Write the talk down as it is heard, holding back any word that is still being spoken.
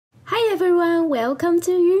everyone, welcome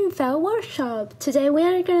to unefelt workshop. Today we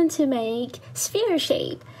are going to make sphere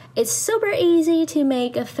shape. It's super easy to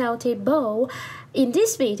make a felted bow. In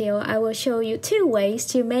this video, I will show you 2 ways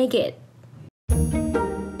to make it.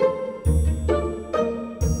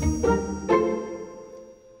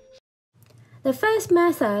 The first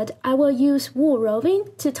method, I will use wool roving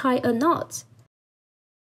to tie a knot.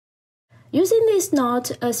 Using this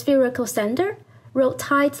knot, a spherical center, roll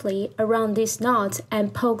tightly around this knot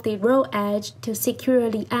and poke the roll edge to secure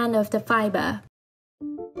the end of the fiber.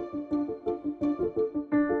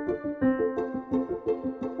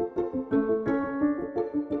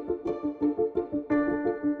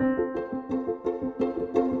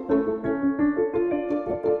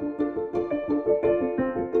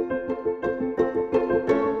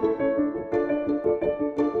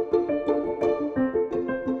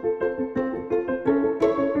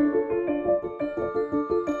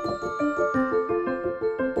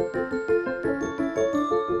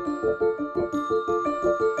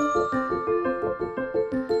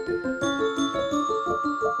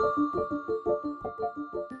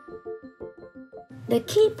 The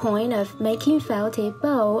key point of making felted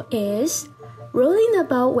bow is rolling the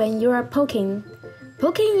bow when you are poking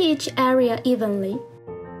each area evenly.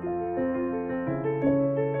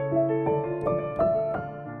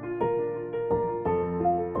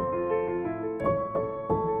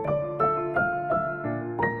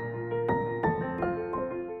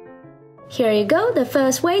 Here you go, the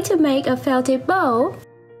first way to make a felted bow.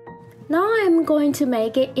 Now I'm going to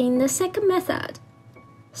make it in the second method.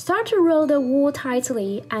 Start to roll the wool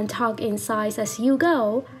tightly and tuck in sides as you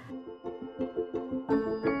go.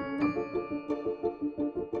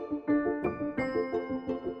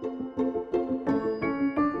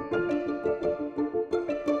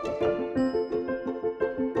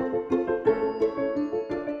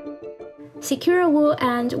 Secure a wool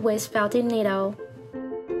end with felting needle.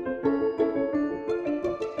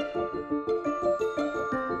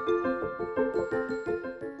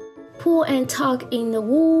 Pull and tuck in the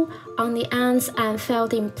wool on the ends and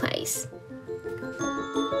felt in place.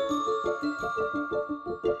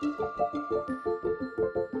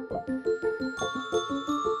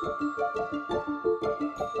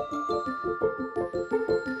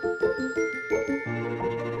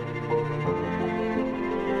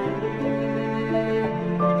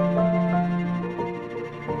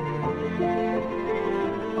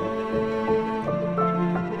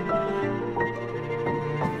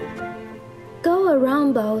 A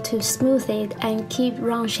round bow to smooth it and keep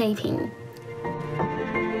round shaping.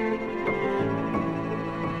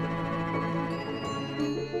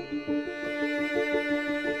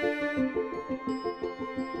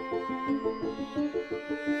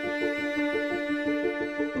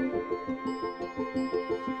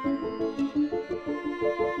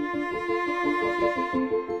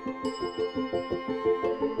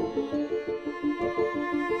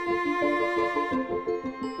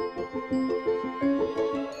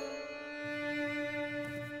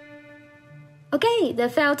 Okay, the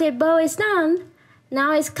felted bow is done.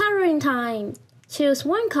 Now it's coloring time. Choose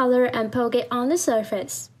one color and poke it on the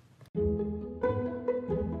surface.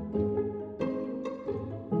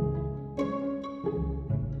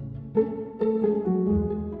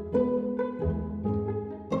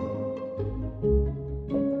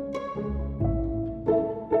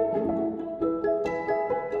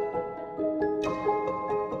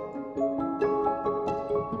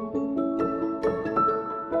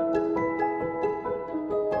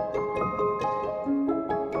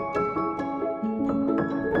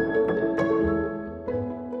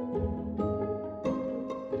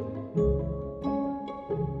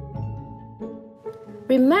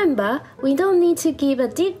 Remember, we don't need to give a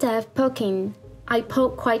deep depth poking. I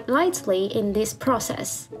poke quite lightly in this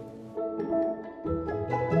process.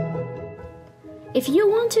 If you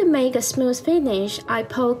want to make a smooth finish, I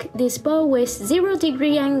poke this bow with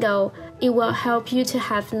 0-degree angle. It will help you to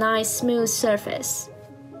have nice smooth surface.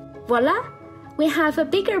 Voila! We have a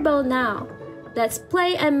bigger bow now. Let's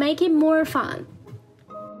play and make it more fun.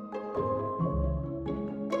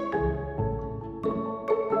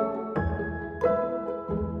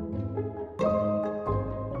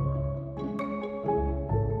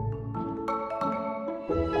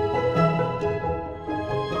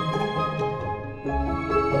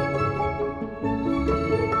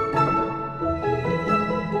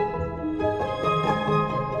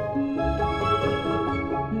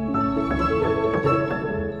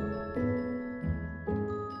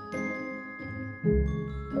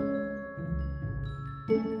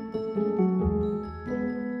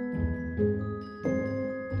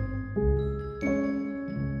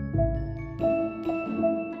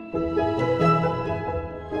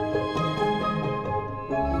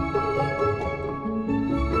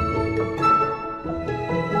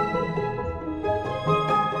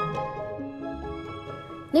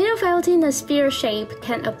 felting a sphere shape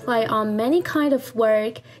can apply on many kinds of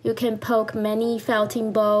work. You can poke many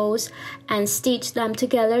felting balls and stitch them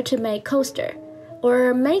together to make coaster,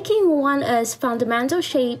 or making one as fundamental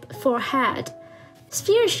shape for head.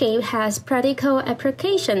 Sphere shape has practical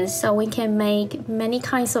applications, so we can make many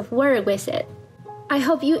kinds of work with it. I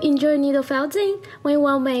hope you enjoy needle felting. We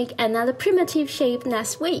will make another primitive shape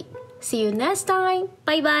next week. See you next time.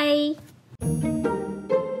 Bye bye.